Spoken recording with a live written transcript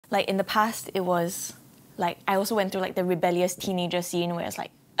like in the past, it was like I also went through like the rebellious teenager scene where it's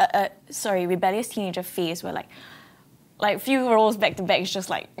like, rebellious teenager phase where like few roles back to back is just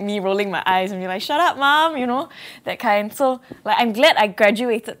like me rolling my eyes and be like, shut up, mom, you know, that kind. So like I'm glad I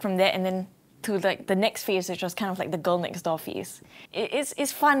graduated from that and then to like the next phase, which was kind of like the girl next door phase.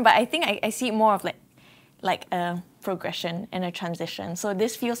 It's fun, but I think I see it more of like a progression and a transition. So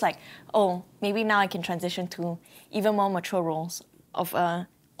this feels like, oh, maybe now I can transition to even more mature roles of a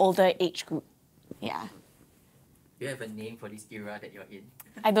older age group. Yeah. Do you have a name for this era that you're in?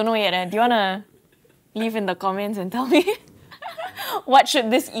 I don't know yet. Do you wanna leave in the comments and tell me what should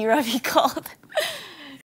this era be called?